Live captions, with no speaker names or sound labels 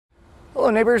Hello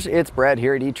neighbors, it's Brad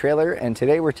here at eTrailer, and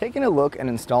today we're taking a look at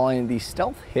installing the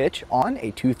Stealth Hitch on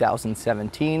a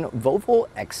 2017 Volvo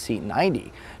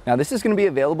XC90. Now this is going to be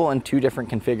available in two different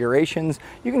configurations.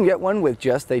 You can get one with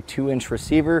just a 2-inch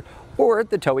receiver or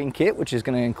the towing kit, which is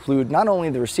going to include not only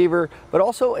the receiver but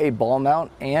also a ball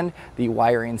mount and the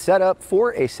wiring setup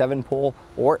for a 7-pole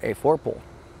or a 4-pole.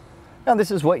 Now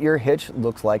this is what your hitch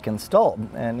looks like installed,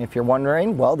 and if you're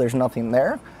wondering, well, there's nothing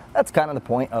there. That's kind of the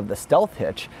point of the Stealth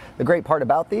Hitch. The great part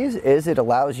about these is it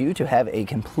allows you to have a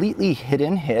completely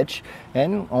hidden hitch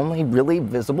and only really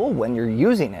visible when you're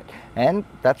using it. And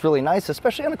that's really nice,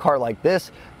 especially on a car like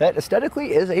this that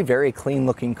aesthetically is a very clean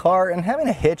looking car, and having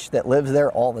a hitch that lives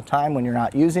there all the time when you're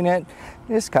not using it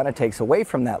just kind of takes away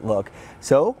from that look.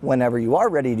 So whenever you are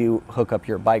ready to hook up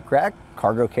your bike rack,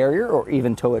 cargo carrier, or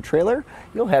even tow a trailer,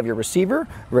 you'll have your receiver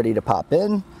ready to pop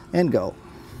in and go.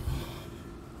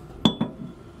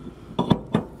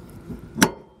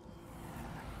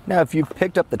 Now, if you've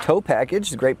picked up the tow package,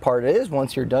 the great part is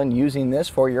once you're done using this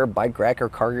for your bike rack or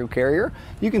cargo carrier,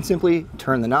 you can simply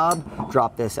turn the knob,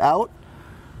 drop this out,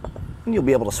 and you'll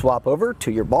be able to swap over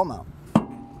to your ball mount.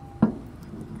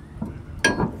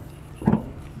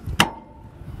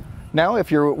 Now,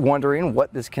 if you're wondering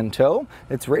what this can tow,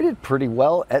 it's rated pretty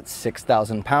well at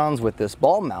 6,000 pounds with this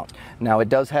ball mount. Now, it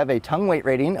does have a tongue weight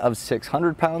rating of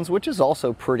 600 pounds, which is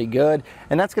also pretty good,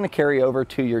 and that's going to carry over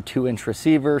to your 2-inch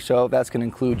receiver, so that's going to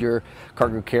include your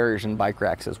cargo carriers and bike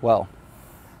racks as well.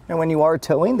 And when you are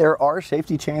towing, there are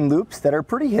safety chain loops that are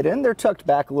pretty hidden. They're tucked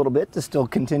back a little bit to still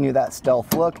continue that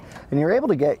stealth look, and you're able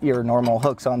to get your normal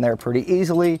hooks on there pretty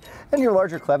easily. And your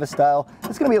larger clevis style,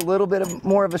 it's going to be a little bit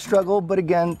more of a struggle, but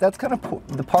again, that's kind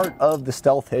of the part of the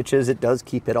Stealth Hitches. It does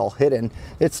keep it all hidden.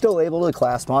 It's still able to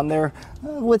clasp on there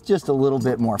with just a little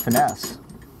bit more finesse.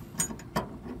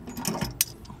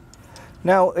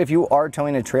 Now, if you are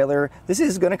towing a trailer, this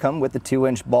is going to come with the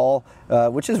 2-inch ball,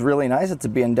 which is really nice. It's a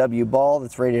B&W ball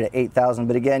that's rated at 8,000,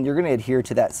 but again, you're going to adhere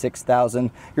to that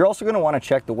 6,000. You're also going to want to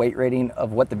check the weight rating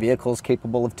of what the vehicle is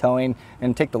capable of towing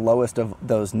and take the lowest of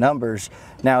those numbers.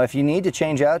 Now, if you need to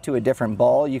change out to a different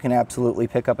ball, you can absolutely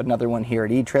pick up another one here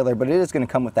at eTrailer, but it is going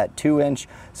to come with that 2-inch,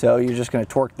 so you're just going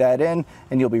to torque that in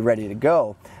and you'll be ready to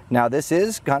go. Now, this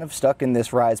is kind of stuck in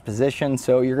this rise position,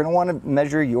 so you're going to want to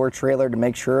measure your trailer to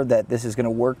make sure that this is going to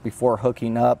work before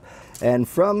hooking up. And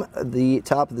from the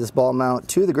top of this ball mount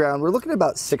to the ground, we're looking at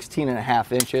about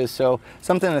 16.5 inches. So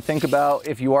something to think about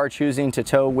if you are choosing to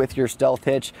tow with your Stealth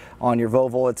Hitch on your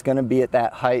Volvo. It's going to be at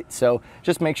that height, so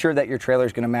just make sure that your trailer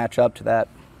is going to match up to that.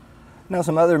 Now,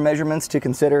 some other measurements to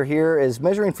consider here is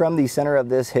measuring from the center of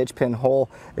this hitch pin hole.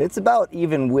 It's about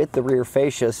even with the rear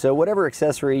fascia, so whatever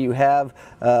accessory you have,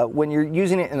 when you're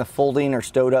using it in the folding or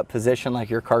stowed up position like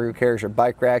your cargo carriers or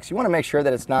bike racks, you want to make sure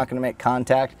that it's not going to make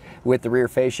contact with the rear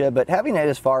fascia, but having it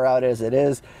as far out as it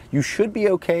is, you should be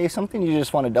okay. Something you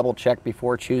just want to double check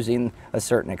before choosing a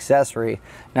certain accessory.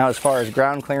 Now, as far as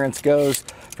ground clearance goes,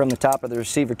 from the top of the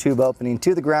receiver tube opening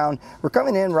to the ground, we're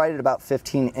coming in right at about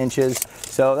 15 inches,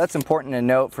 so that's important to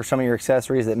note for some of your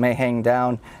accessories that may hang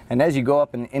down. And as you go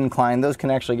up an incline, those can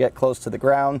actually get close to the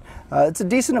ground. It's a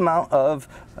decent amount of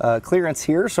clearance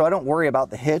here, so I don't worry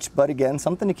about the hitch, but again,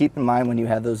 something to keep in mind when you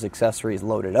have those accessories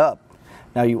loaded up.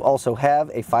 Now, you also have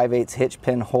a 5/8 hitch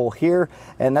pin hole here,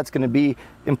 and that's going to be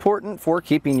important for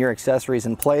keeping your accessories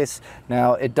in place.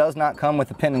 Now, it does not come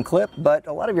with a pin and clip, but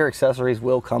a lot of your accessories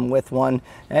will come with one.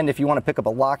 And if you want to pick up a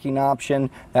locking option,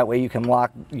 that way you can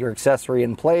lock your accessory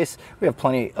in place, we have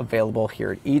plenty available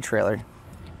here at eTrailer.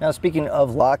 Now, speaking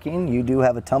of locking, you do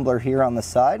have a tumbler here on the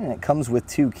side, and it comes with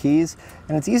 2 keys,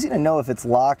 and it's easy to know if it's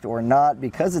locked or not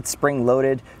because it's spring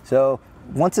loaded. So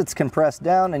once it's compressed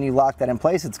down and you lock that in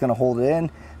place, it's going to hold it in.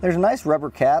 There's a nice rubber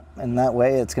cap, and that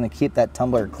way it's going to keep that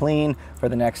tumbler clean for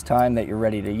the next time that you're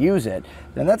ready to use it.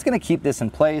 And that's going to keep this in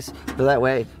place, so that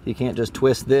way you can't just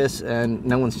twist this and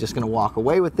no one's just going to walk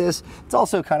away with this. It's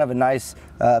also kind of a nice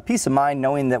peace of mind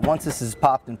knowing that once this is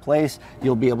popped in place,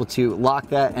 you'll be able to lock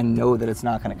that and know that it's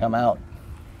not going to come out.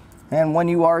 And when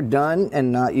you are done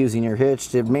and not using your hitch,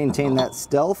 to maintain that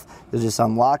stealth, you'll just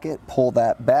unlock it, pull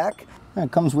that back. And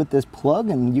it comes with this plug,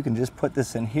 and you can just put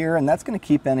this in here, and that's going to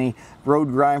keep any road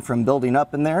grime from building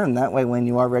up in there, and that way when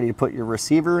you are ready to put your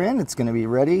receiver in, it's going to be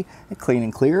ready, clean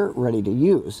and clear, ready to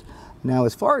use. Now,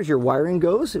 as far as your wiring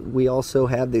goes, we also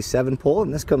have the 7-pole,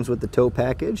 and this comes with the tow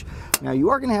package. Now, you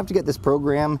are going to have to get this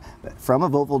program from a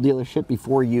Volvo dealership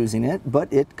before using it,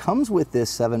 but it comes with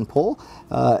this 7-pole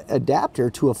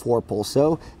adapter to a 4-pole.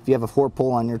 So if you have a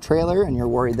 4-pole on your trailer and you're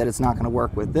worried that it's not going to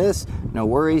work with this, no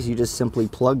worries. You just simply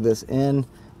plug this in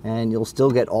and you'll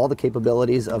still get all the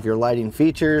capabilities of your lighting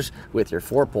features with your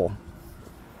 4-pole.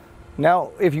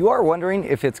 Now, if you are wondering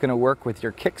if it's going to work with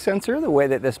your kick sensor, the way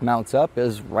that this mounts up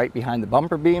is right behind the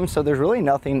bumper beam, so there's really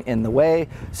nothing in the way.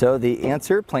 So the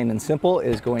answer, plain and simple,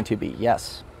 is going to be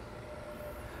yes.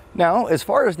 Now, as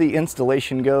far as the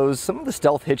installation goes, some of the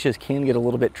Stealth hitches can get a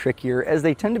little bit trickier as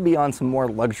they tend to be on some more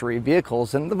luxury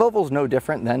vehicles, and the Volvo's no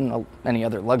different than any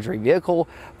other luxury vehicle,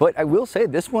 but I will say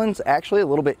this one's actually a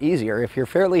little bit easier. If you're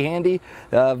fairly handy,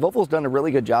 Volvo's done a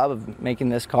really good job of making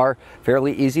this car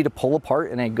fairly easy to pull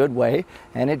apart in a good way,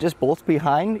 and it just bolts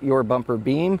behind your bumper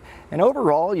beam, and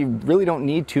overall you really don't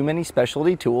need too many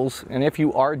specialty tools, and if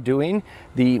you are doing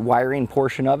the wiring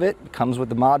portion of it, it comes with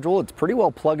the module. It's pretty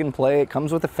well plug and play. It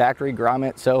comes with a factory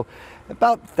grommet, so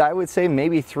about, I would say,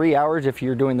 maybe 3 hours if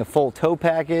you're doing the full tow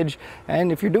package,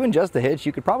 and if you're doing just the hitch,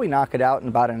 you could probably knock it out in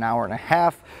about an hour and a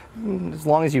half, as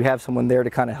long as you have someone there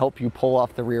to kind of help you pull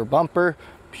off the rear bumper.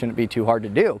 Shouldn't be too hard to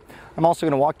do. I'm also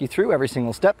going to walk you through every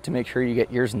single step to make sure you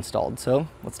get yours installed, so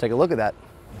let's take a look at that.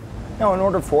 Now, in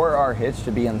order for our hitch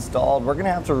to be installed, we're going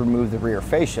to have to remove the rear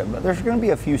fascia, but there's going to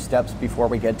be a few steps before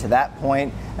we get to that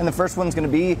point. And the first one's going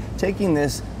to be taking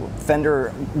this fender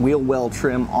wheel well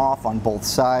trim off on both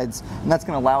sides, and that's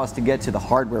going to allow us to get to the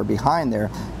hardware behind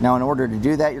there. Now, in order to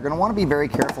do that, you're going to want to be very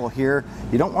careful here.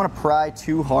 You don't want to pry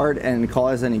too hard and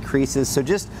cause any creases, so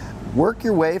just work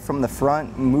your way from the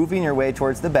front, moving your way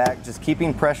towards the back, just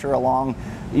keeping pressure along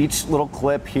each little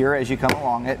clip here as you come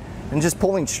along it, and just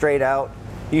pulling straight out.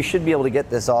 You should be able to get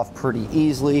this off pretty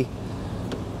easily.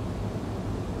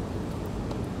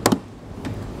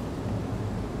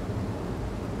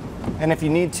 And if you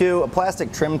need to, a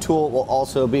plastic trim tool will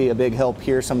also be a big help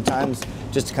here sometimes,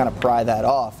 just to kind of pry that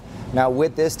off. Now,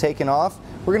 with this taken off,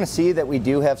 we're going to see that we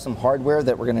do have some hardware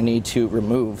that we're going to need to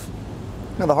remove.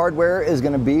 Now, the hardware is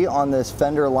going to be on this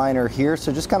fender liner here,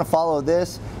 so just kind of follow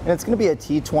this, and it's going to be a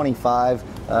T25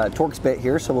 Torx bit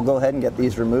here, so we'll go ahead and get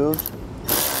these removed.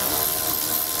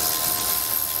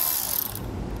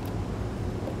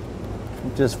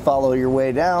 Just follow your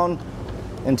way down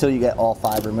until you get all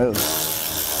 5 removed.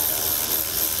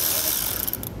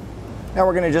 Now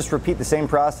we're going to just repeat the same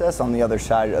process on the other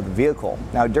side of the vehicle.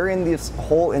 Now, during this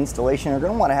whole installation, you're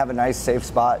going to want to have a nice safe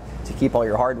spot to keep all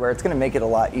your hardware. It's going to make it a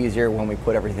lot easier when we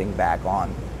put everything back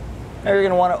on. Now you're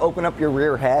going to want to open up your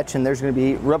rear hatch, and there's going to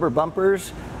be rubber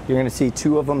bumpers. You're going to see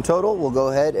 2 of them total. We'll go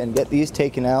ahead and get these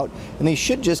taken out, and these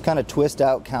should just kind of twist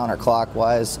out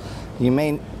counterclockwise.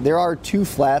 There are 2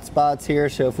 flat spots here,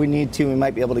 so if we need to, we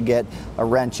might be able to get a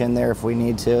wrench in there if we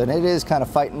need to. And it is kind of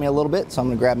fighting me a little bit, so I'm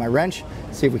going to grab my wrench,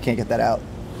 see if we can't get that out.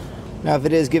 Now, if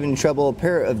it is giving you trouble, a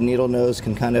pair of needle nose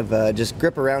can kind of just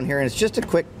grip around here, and it's just a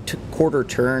quick quarter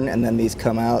turn, and then these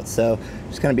come out. So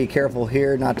just kind of be careful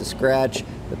here not to scratch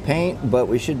the paint, but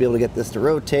we should be able to get this to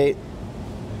rotate.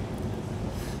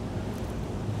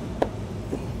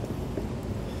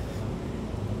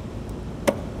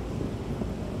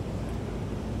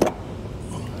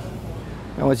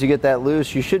 And once you get that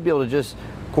loose, you should be able to just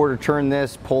quarter turn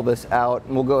this, pull this out,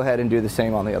 and we'll go ahead and do the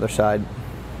same on the other side.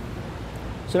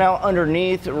 So now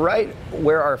underneath, right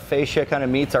where our fascia kind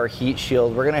of meets our heat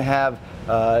shield, we're going to have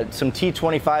some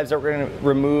T25s that we're going to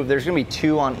remove. There's going to be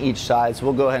 2 on each side, so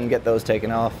we'll go ahead and get those taken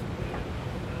off.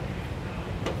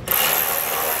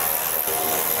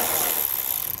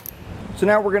 So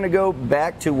now we're going to go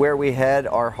back to where we had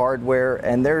our hardware,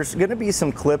 and there's going to be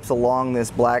some clips along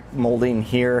this black molding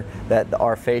here that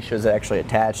our fascia is actually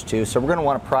attached to. So we're going to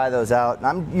want to pry those out. And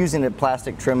I'm using a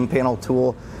plastic trim panel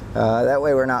tool. That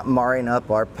way we're not marring up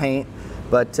our paint.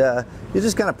 But you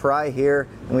just kind of pry here,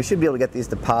 and we should be able to get these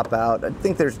to pop out. I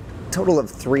think there's a total of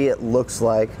 3, it looks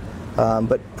like.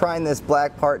 But prying this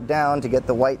black part down to get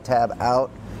the white tab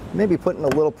out. Maybe putting a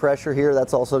little pressure here,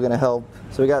 that's also going to help.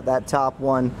 So we got that top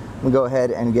one. We'll go ahead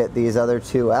and get these other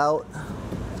 2 out.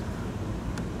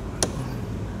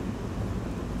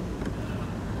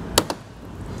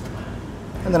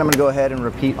 And then I'm going to go ahead and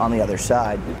repeat on the other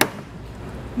side.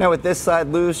 Now with this side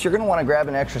loose, you're going to want to grab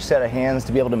an extra set of hands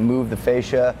to be able to move the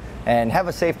fascia and have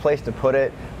a safe place to put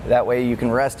it. That way you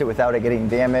can rest it without it getting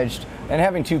damaged. And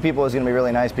having 2 people is going to be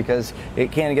really nice because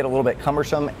it can get a little bit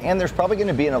cumbersome, and there's probably going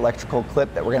to be an electrical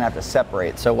clip that we're going to have to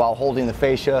separate. So while holding the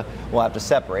fascia, we'll have to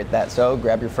separate that. So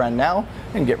grab your friend now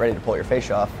and get ready to pull your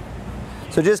fascia off.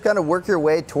 So just kind of work your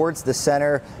way towards the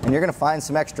center, and you're going to find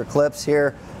some extra clips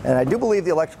here. And I do believe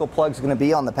the electrical plug is going to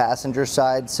be on the passenger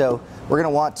side, so we're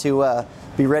going to want to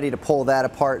be ready to pull that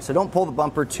apart. So don't pull the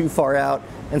bumper too far out,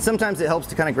 and sometimes it helps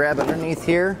to kind of grab underneath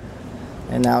here.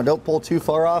 And now don't pull too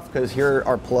far off, because here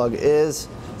our plug is.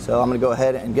 So I'm going to go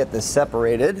ahead and get this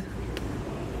separated.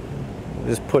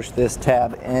 Just push this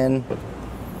tab in.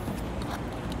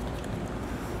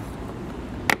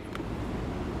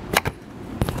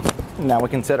 Now we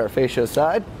can set our fascia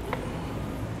aside.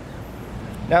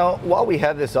 Now, while we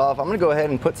have this off, I'm going to go ahead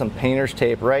and put some painter's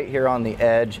tape right here on the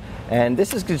edge, and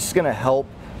this is just going to help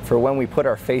for when we put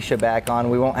our fascia back on.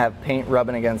 We won't have paint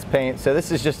rubbing against paint, so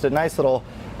this is just a nice little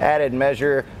added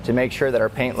measure to make sure that our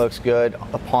paint looks good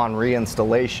upon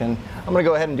reinstallation. I'm going to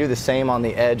go ahead and do the same on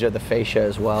the edge of the fascia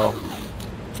as well.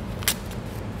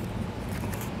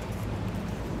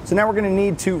 So now we're going to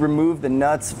need to remove the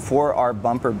nuts for our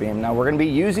bumper beam. Now we're going to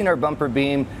be using our bumper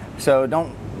beam, so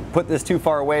don't put this too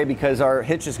far away because our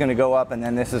hitch is going to go up and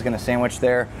then this is going to sandwich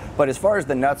there. But as far as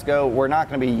the nuts go, we're not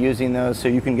going to be using those, so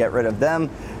you can get rid of them.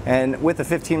 And with a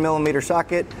 15mm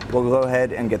socket, we'll go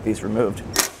ahead and get these removed.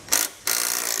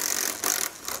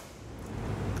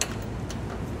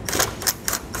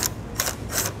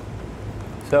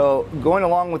 So going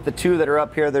along with the two that are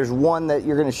up here, there's one that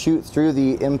you're going to shoot through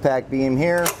the impact beam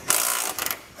here.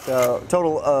 So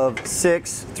total of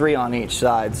 6, 3 on each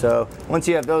side. So once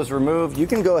you have those removed, you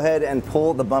can go ahead and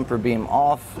pull the bumper beam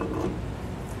off.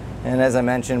 And as I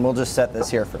mentioned, we'll just set this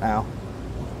here for now.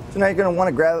 So now you're going to want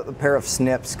to grab a pair of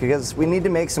snips because we need to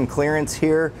make some clearance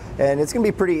here, and it's going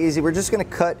to be pretty easy. We're just going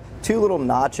to cut 2 little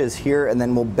notches here, and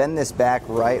then we'll bend this back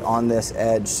right on this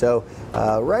edge. So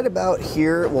right about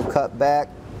here, we'll cut back.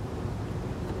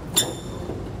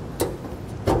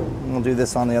 And we'll do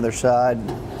this on the other side.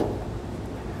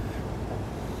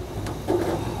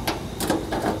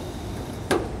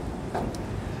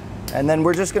 And then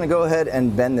we're just going to go ahead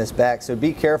and bend this back. So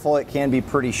be careful, it can be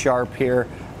pretty sharp here.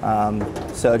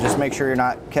 So just make sure you're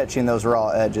not catching those raw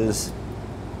edges.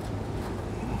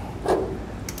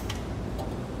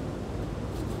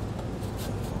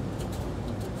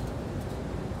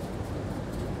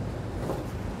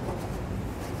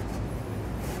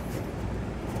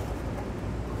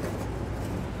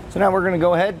 So now we're going to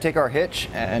go ahead and take our hitch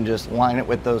and just line it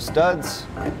with those studs.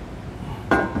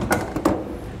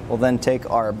 We'll then take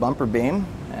our bumper beam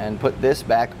and put this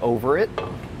back over it.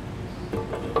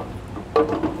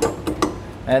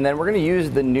 And then we're going to use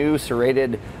the new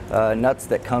serrated nuts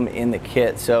that come in the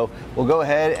kit. So we'll go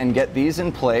ahead and get these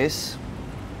in place.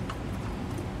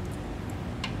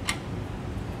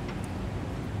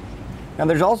 Now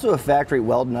there's also a factory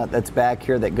weld nut that's back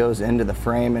here that goes into the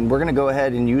frame, and we're going to go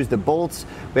ahead and use the bolts.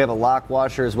 We have a lock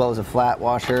washer as well as a flat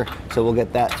washer, so we'll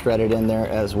get that threaded in there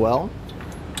as well.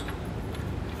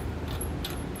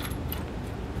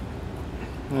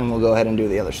 And we'll go ahead and do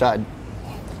the other side.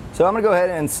 So I'm going to go ahead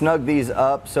and snug these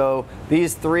up. So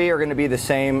these 3 are going to be the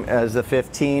same as the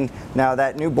 15. Now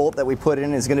that new bolt that we put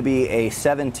in is going to be a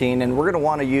 17, and we're going to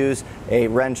want to use a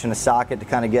wrench and a socket to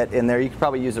kind of get in there. You could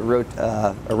probably use a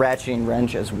ratcheting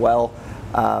wrench as well.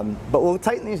 But we'll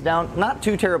tighten these down, not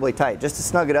too terribly tight, just to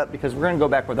snug it up, because we're going to go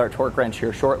back with our torque wrench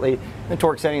here shortly. The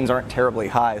torque settings aren't terribly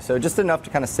high, so just enough to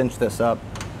kind of cinch this up.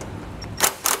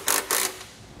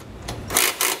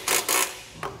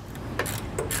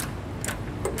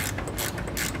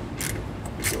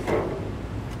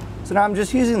 So now I'm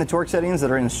just using the torque settings that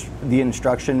are in the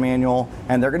instruction manual,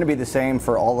 and they're going to be the same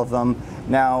for all of them.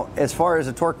 Now, as far as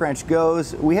a torque wrench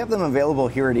goes, we have them available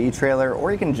here at eTrailer,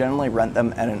 or you can generally rent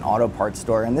them at an auto parts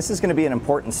store. And this is going to be an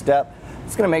important step.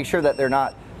 It's going to make sure that they're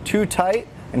not too tight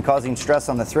and causing stress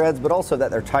on the threads, but also that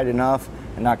they're tight enough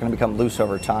and not going to become loose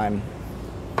over time.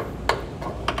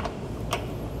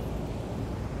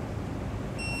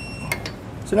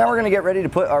 So now we're going to get ready to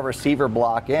put our receiver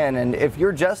block in, and if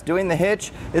you're just doing the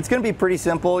hitch, it's going to be pretty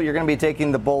simple. You're going to be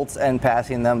taking the bolts and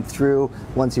passing them through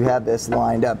once you have this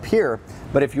lined up here.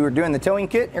 But if you were doing the towing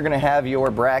kit, you're going to have your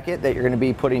bracket that you're going to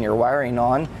be putting your wiring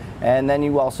on, and then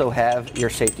you also have your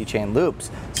safety chain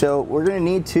loops. So we're going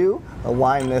to need to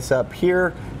align this up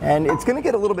here, and it's going to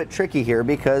get a little bit tricky here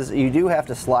because you do have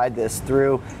to slide this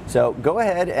through. So go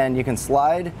ahead and you can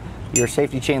slide your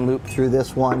safety chain loop through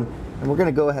this one. And we're going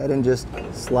to go ahead and just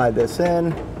slide this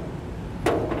in.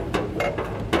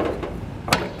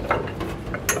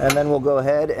 And then we'll go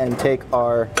ahead and take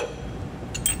our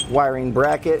wiring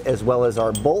bracket as well as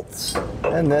our bolts.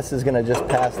 And this is going to just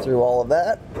pass through all of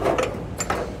that.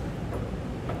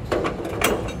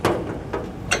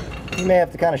 You may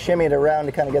have to kind of shimmy it around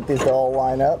to kind of get these to all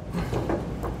line up.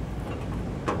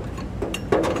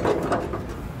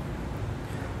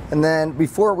 And then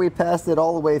before we pass it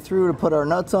all the way through to put our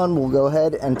nuts on, we'll go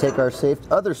ahead and take our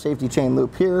other safety chain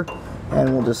loop here,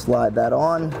 and we'll just slide that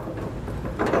on.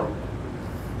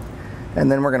 And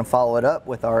then we're going to follow it up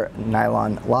with our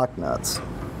nylon lock nuts.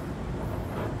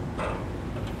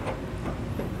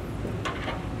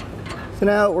 So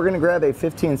now we're going to grab a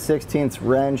 15/16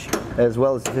 wrench as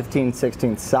well as a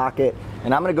 15/16 socket,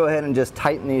 and I'm going to go ahead and just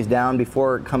tighten these down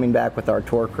before coming back with our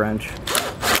torque wrench.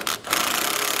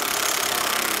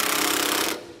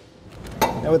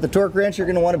 Now with the torque wrench, you're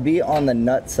going to want to be on the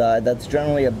nut side. That's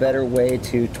generally a better way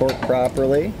to torque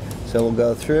properly. So we'll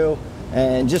go through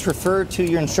and just refer to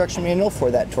your instruction manual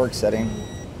for that torque setting.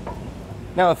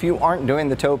 Now if you aren't doing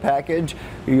the tow package,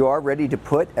 you are ready to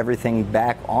put everything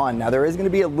back on. Now there is going to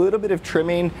be a little bit of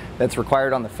trimming that's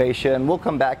required on the fascia, and we'll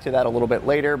come back to that a little bit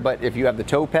later, but if you have the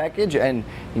tow package and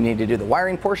you need to do the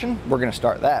wiring portion, we're going to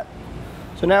start that.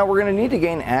 So now we're going to need to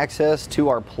gain access to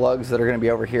our plugs that are going to be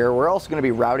over here. We're also going to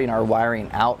be routing our wiring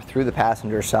out through the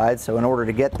passenger side. So in order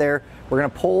to get there, we're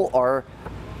going to pull our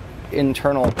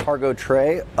internal cargo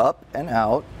tray up and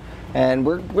out. And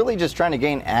we're really just trying to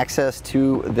gain access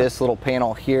to this little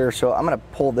panel here. So I'm going to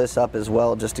pull this up as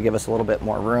well just to give us a little bit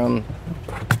more room.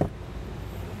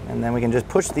 And then we can just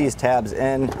push these tabs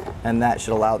in, and that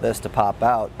should allow this to pop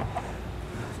out.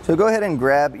 So go ahead and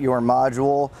grab your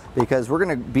module, because we're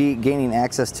going to be gaining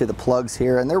access to the plugs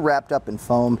here, and they're wrapped up in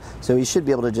foam, so you should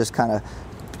be able to just kind of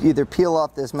either peel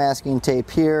off this masking tape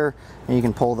here, and you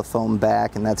can pull the foam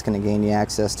back, and that's going to gain you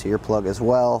access to your plug as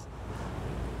well.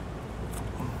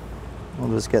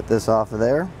 We'll just get this off of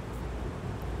there.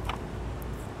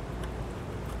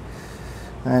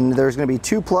 And there's going to be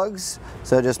 2 plugs,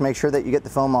 so just make sure that you get the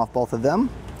foam off both of them.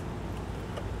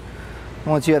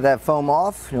 Once you have that foam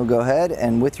off, you'll go ahead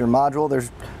and with your module,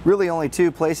 there's really only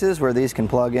 2 places where these can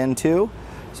plug into.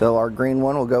 So our green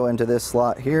one will go into this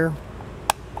slot here.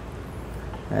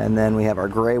 And then we have our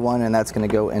gray one, and that's going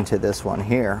to go into this one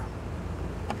here.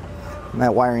 And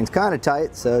that wiring's kind of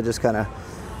tight, so just kind of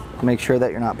make sure that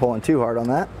you're not pulling too hard on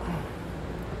that.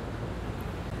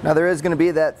 Now there is going to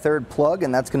be that 3rd plug,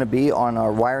 and that's going to be on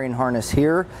our wiring harness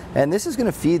here, and this is going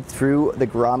to feed through the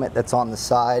grommet that's on the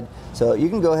side. So you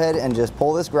can go ahead and just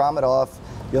pull this grommet off.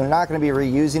 You're not going to be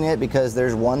reusing it because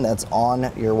there's one that's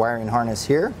on your wiring harness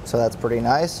here, so that's pretty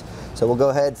nice. So we'll go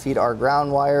ahead, feed our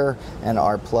ground wire and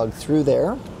our plug through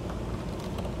there.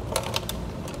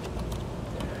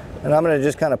 And I'm going to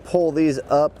just kind of pull these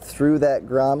up through that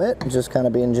grommet, just kind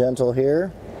of being gentle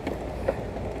here,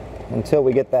 until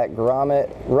we get that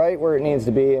grommet right where it needs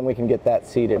to be, and we can get that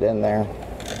seated in there.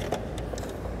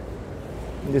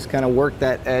 And just kind of work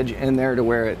that edge in there to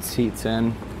where it seats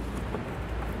in.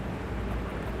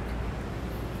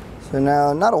 So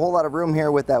now, not a whole lot of room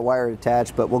here with that wire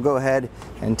attached, but we'll go ahead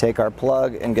and take our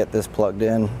plug and get this plugged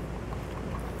in.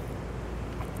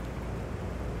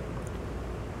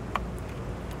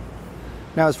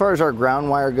 Now as far as our ground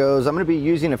wire goes, I'm going to be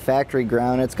using a factory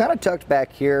ground. It's kind of tucked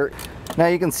back here. Now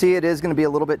you can see it is going to be a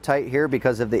little bit tight here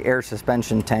because of the air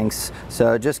suspension tanks.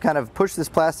 So just kind of push this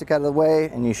plastic out of the way,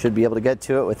 and you should be able to get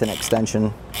to it with an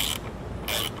extension.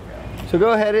 So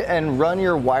go ahead and run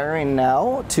your wiring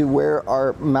now to where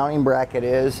our mounting bracket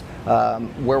is,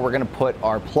 where we're going to put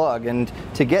our plug. And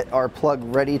to get our plug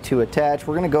ready to attach,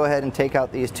 we're going to go ahead and take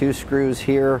out these 2 screws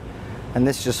here, and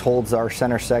this just holds our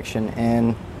center section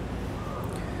in.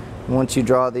 Once you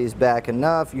draw these back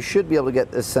enough, you should be able to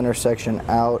get this center section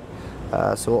out.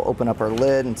 So we'll open up our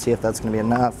lid and see if that's going to be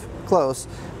enough. Close.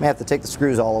 May have to take the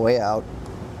screws all the way out.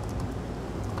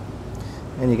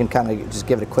 And you can kind of just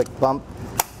give it a quick bump.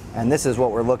 And this is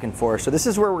what we're looking for. So this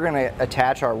is where we're going to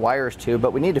attach our wires to,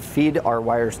 but we need to feed our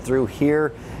wires through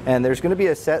here. And there's going to be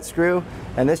a set screw,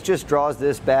 and this just draws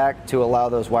this back to allow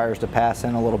those wires to pass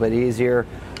in a little bit easier.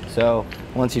 So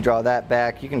once you draw that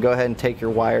back, you can go ahead and take your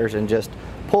wires and just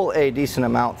pull a decent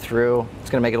amount through. It's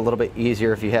going to make it a little bit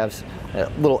easier if you have a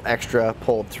little extra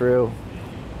pulled through.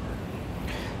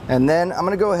 And then I'm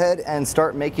going to go ahead and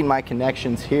start making my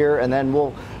connections here, and then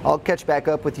I'll catch back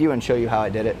up with you and show you how I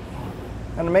did it.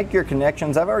 And to make your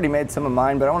connections, I've already made some of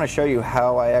mine, but I want to show you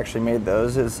how I actually made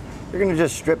those. Is you're going to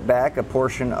just strip back a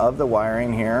portion of the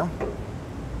wiring here,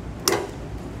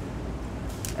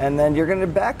 and then you're going to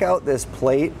back out this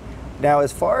plate. Now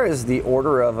as far as the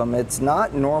order of them, it's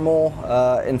not normal.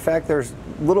 In fact, there's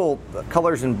little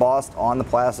colors embossed on the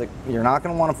plastic. You're not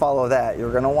going to want to follow that.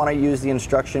 You're going to want to use the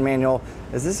instruction manual,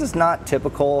 as this is not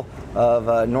typical of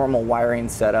a normal wiring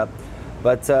setup.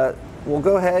 But we'll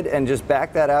go ahead and just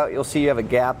back that out. You'll see you have a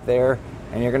gap there,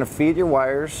 and you're going to feed your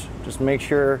wires. Just make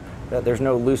sure that there's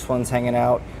no loose ones hanging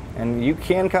out. And you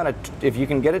can kind of, if you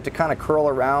can get it to kind of curl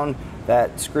around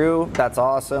that screw, that's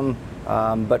awesome.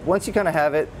 But once you kind of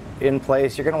have it in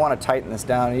place, you're going to want to tighten this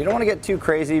down. You don't want to get too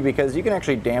crazy because you can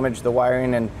actually damage the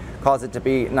wiring and cause it to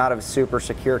be not a super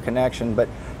secure connection, but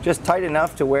just tight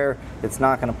enough to where it's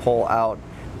not going to pull out.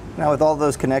 Now with all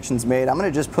those connections made, I'm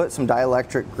going to just put some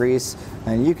dielectric grease,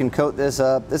 and you can coat this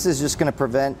up. This is just going to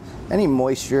prevent any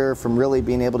moisture from really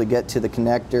being able to get to the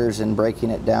connectors and breaking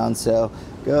it down. So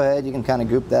go ahead, you can kind of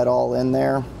goop that all in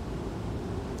there.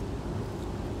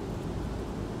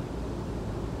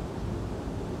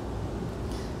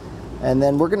 And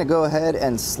then we're going to go ahead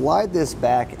and slide this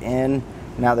back in.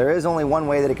 Now there is only one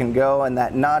way that it can go, and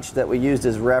that notch that we used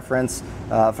as reference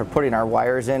for putting our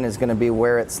wires in is going to be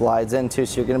where it slides into,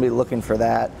 so you're going to be looking for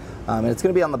that. And it's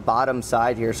going to be on the bottom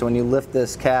side here, so when you lift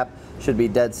this cap, it should be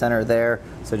dead center there.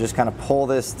 So just kind of pull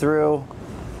this through.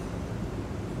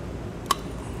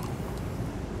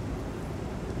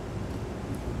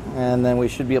 And then we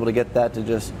should be able to get that to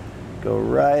just go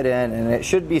right in, and it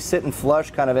should be sitting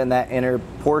flush kind of in that inner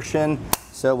portion.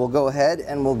 So we'll go ahead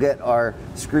and we'll get our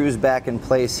screws back in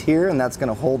place here, and that's going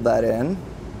to hold that in.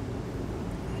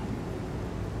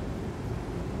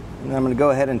 And I'm going to go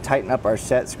ahead and tighten up our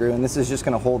set screw, and this is just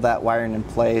going to hold that wiring in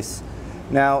place.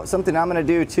 Now, something I'm going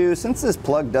to do too, since this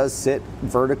plug does sit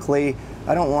vertically,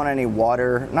 I don't want any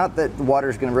water. Not that water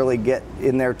is going to really get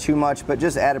in there too much, but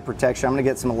just added protection. I'm going to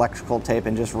get some electrical tape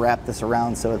and just wrap this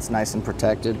around so it's nice and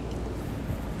protected.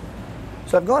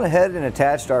 So I've gone ahead and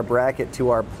attached our bracket to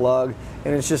our plug,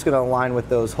 and it's just going to align with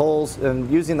those holes. And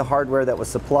using the hardware that was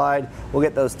supplied, we'll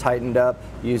get those tightened up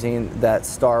using that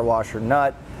star washer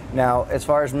nut. Now, as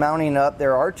far as mounting up,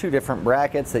 there are two different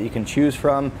brackets that you can choose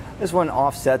from. This one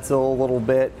offsets it a little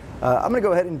bit. I'm going to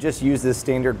go ahead and just use this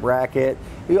standard bracket.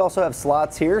 We also have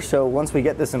slots here, so once we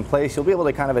get this in place, you'll be able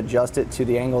to kind of adjust it to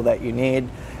the angle that you need.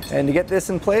 And to get this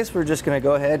in place, we're just going to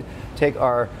go ahead, take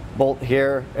our bolt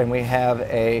here, and we have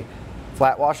a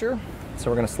flat washer. So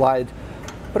we're going to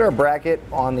put our bracket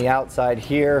on the outside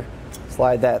here,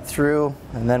 slide that through,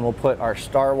 and then we'll put our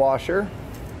star washer,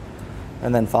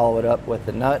 and then follow it up with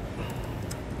the nut.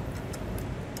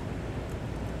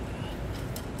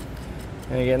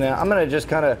 And again, I'm going to just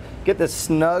kind of get this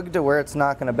snug to where it's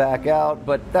not going to back out,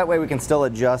 but that way we can still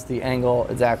adjust the angle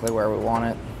exactly where we want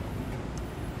it.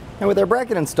 And with our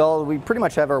bracket installed, we pretty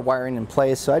much have our wiring in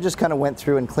place, so I just kind of went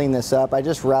through and cleaned this up. I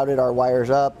just routed our wires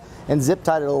up and zip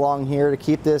tied it along here to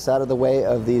keep this out of the way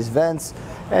of these vents,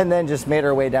 and then just made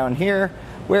our way down here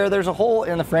where there's a hole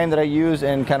in the frame that I use,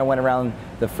 and kind of went around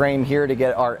the frame here to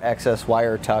get our excess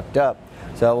wire tucked up.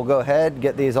 So we'll go ahead and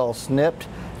get these all snipped.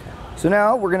 So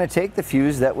now we're going to take the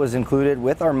fuse that was included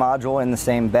with our module in the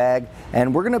same bag,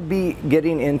 and we're going to be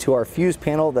getting into our fuse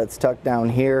panel that's tucked down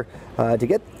here. To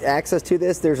get access to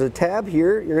this, there's a tab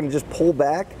here. You're going to just pull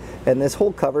back, and this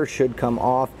whole cover should come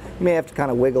off. You may have to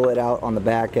kind of wiggle it out on the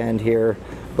back end here,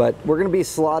 but we're going to be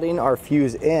slotting our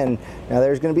fuse in. Now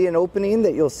there's going to be an opening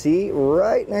that you'll see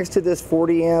right next to this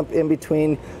 40 amp in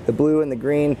between the blue and the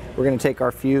green. We're going to take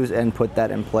our fuse and put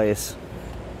that in place.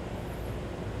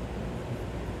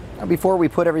 Now before we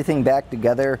put everything back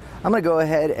together, I'm going to go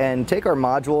ahead and take our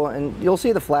module, and you'll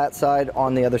see the flat side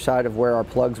on the other side of where our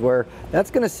plugs were.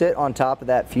 That's going to sit on top of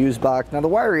that fuse box. Now the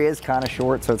wire is kind of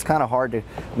short, so it's kind of hard to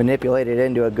manipulate it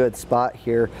into a good spot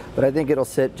here, but I think it'll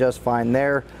sit just fine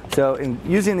there. So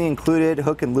using the included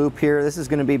hook and loop here, this is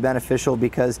going to be beneficial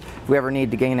because if we ever need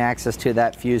to gain access to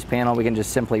that fuse panel, we can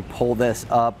just simply pull this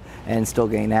up and still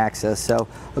gain access. So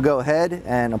we'll go ahead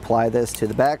and apply this to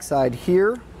the back side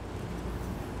here.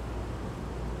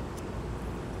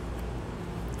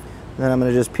 Then I'm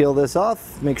going to just peel this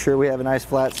off, make sure we have a nice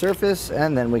flat surface,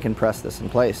 and then we can press this in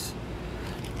place.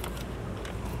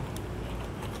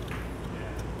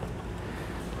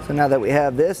 So now that we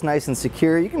have this nice and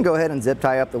secure, you can go ahead and zip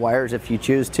tie up the wires if you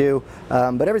choose to,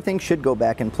 but everything should go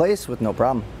back in place with no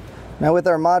problem. Now with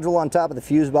our module on top of the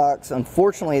fuse box,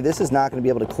 unfortunately this is not going to be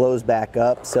able to close back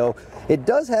up, so it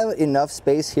does have enough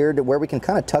space here to where we can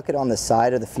kind of tuck it on the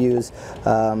side of the fuse.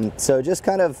 So just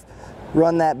kind of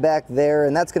run that back there,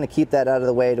 and that's going to keep that out of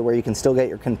the way to where you can still get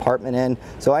your compartment in.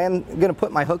 So I am going to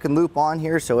put my hook and loop on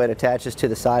here so it attaches to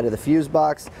the side of the fuse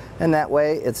box, and that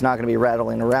way it's not going to be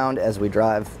rattling around as we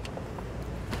drive.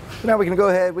 So now we can go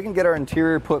ahead, we can get our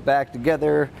interior put back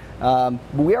together. But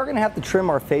we are going to have to trim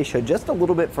our fascia just a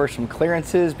little bit for some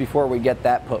clearances before we get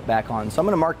that put back on. So I'm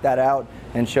going to mark that out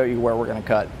and show you where we're going to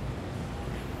cut.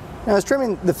 Now as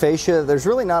trimming the fascia, there's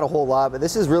really not a whole lot, but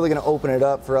this is really going to open it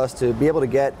up for us to be able to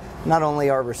get not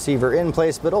only our receiver in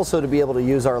place, but also to be able to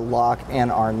use our lock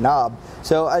and our knob.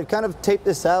 So I've kind of taped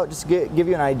this out just to give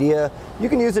you an idea. You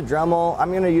can use a Dremel.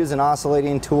 I'm going to use an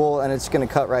oscillating tool, and it's going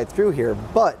to cut right through here.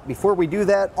 But before we do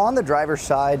that, on the driver's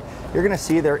side, you're going to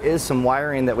see there is some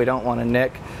wiring that we don't want to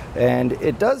nick. And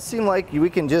it does seem like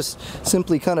we can just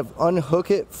simply kind of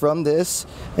unhook it from this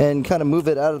and kind of move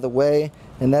it out of the way.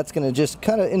 And that's going to just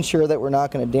kind of ensure that we're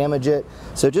not going to damage it.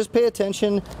 So just pay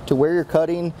attention to where you're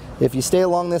cutting. If you stay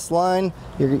along this line,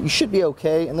 you should be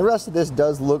okay. And the rest of this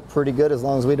does look pretty good as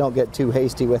long as we don't get too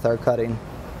hasty with our cutting.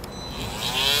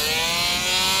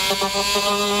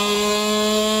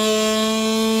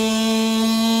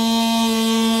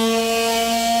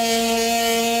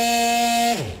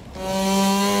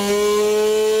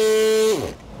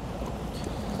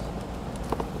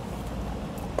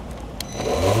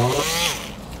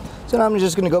 So now I'm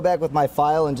just going to go back with my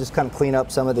file and just kind of clean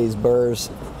up some of these burrs.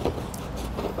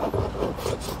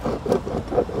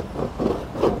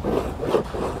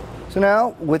 So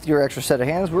now, with your extra set of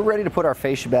hands, we're ready to put our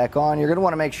fascia back on. You're going to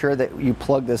want to make sure that you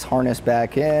plug this harness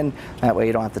back in. That way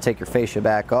you don't have to take your fascia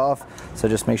back off. So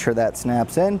just make sure that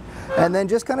snaps in. And then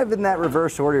just kind of in that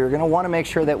reverse order, you're going to want to make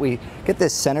sure that we get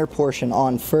this center portion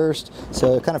on first.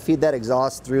 So kind of feed that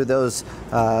exhaust through those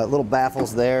little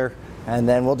baffles there. And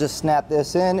then we'll just snap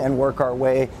this in and work our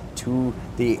way to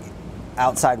the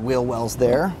outside wheel wells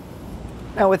there.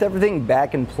 Now with everything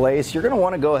back in place, you're going to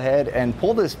want to go ahead and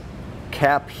pull this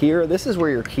cap here. This is where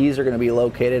your keys are going to be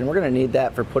located, and we're going to need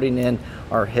that for putting in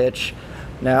our hitch.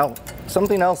 Now,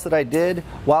 something else that I did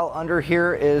while under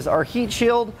here is our heat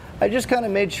shield. I just kind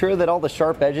of made sure that all the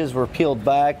sharp edges were peeled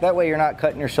back. That way you're not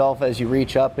cutting yourself as you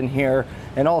reach up in here.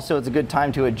 And also it's a good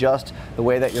time to adjust the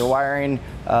way that your wiring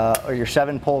or your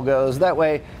 7-pole goes. That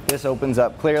way this opens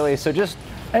up clearly. So just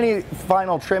any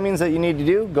final trimmings that you need to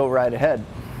do, go right ahead.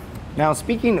 Now,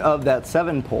 speaking of that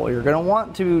 7-pole, you're going to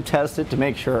want to test it to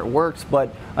make sure it works,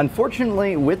 but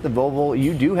unfortunately with the Volvo,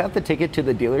 you do have to take it to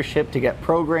the dealership to get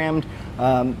programmed.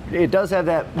 It does have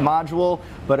that module,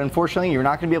 but unfortunately you're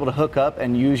not going to be able to hook up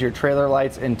and use your trailer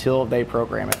lights until they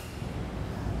program it.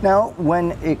 Now,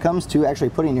 when it comes to actually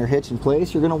putting your hitch in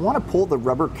place, you're going to want to pull the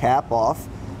rubber cap off,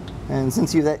 and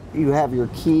since you have your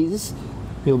keys,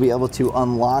 you'll be able to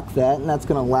unlock that, and that's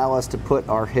going to allow us to put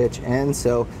our hitch in.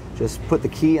 So just put the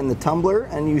key in the tumbler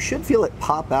and you should feel it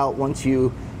pop out once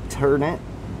you turn it.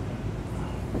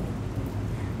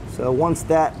 So once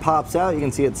that pops out, you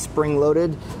can see it's spring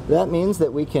loaded. That means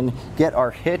that we can get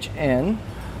our hitch in.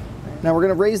 Now we're going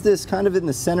to raise this kind of in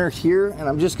the center here, and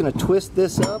I'm just going to twist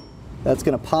this up. That's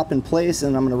going to pop in place,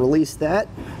 and I'm going to release that,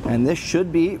 and this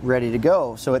should be ready to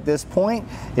go. So at this point,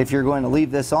 if you're going to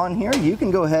leave this on here, you can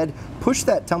go ahead, push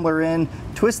that tumbler in,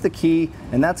 twist the key,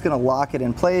 and that's going to lock it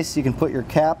in place. You can put your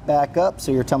cap back up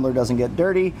so your tumbler doesn't get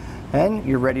dirty, and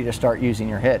you're ready to start using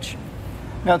your hitch.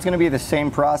 Now it's going to be the same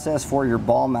process for your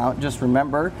ball mount. Just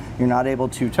remember, you're not able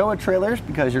to tow a trailer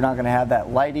because you're not going to have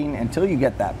that lighting until you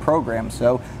get that program.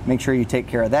 So make sure you take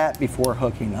care of that before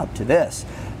hooking up to this.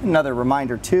 Another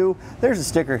reminder too, there's a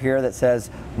sticker here that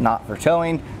says not for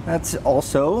towing. That's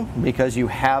also because you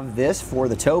have this for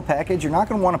the tow package. You're not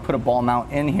going to want to put a ball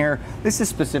mount in here. This is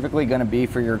specifically going to be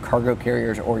for your cargo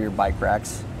carriers or your bike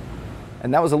racks.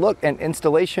 And that was a look and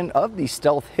installation of the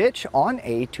Stealth Hitch on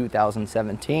a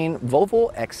 2017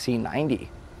 Volvo XC90.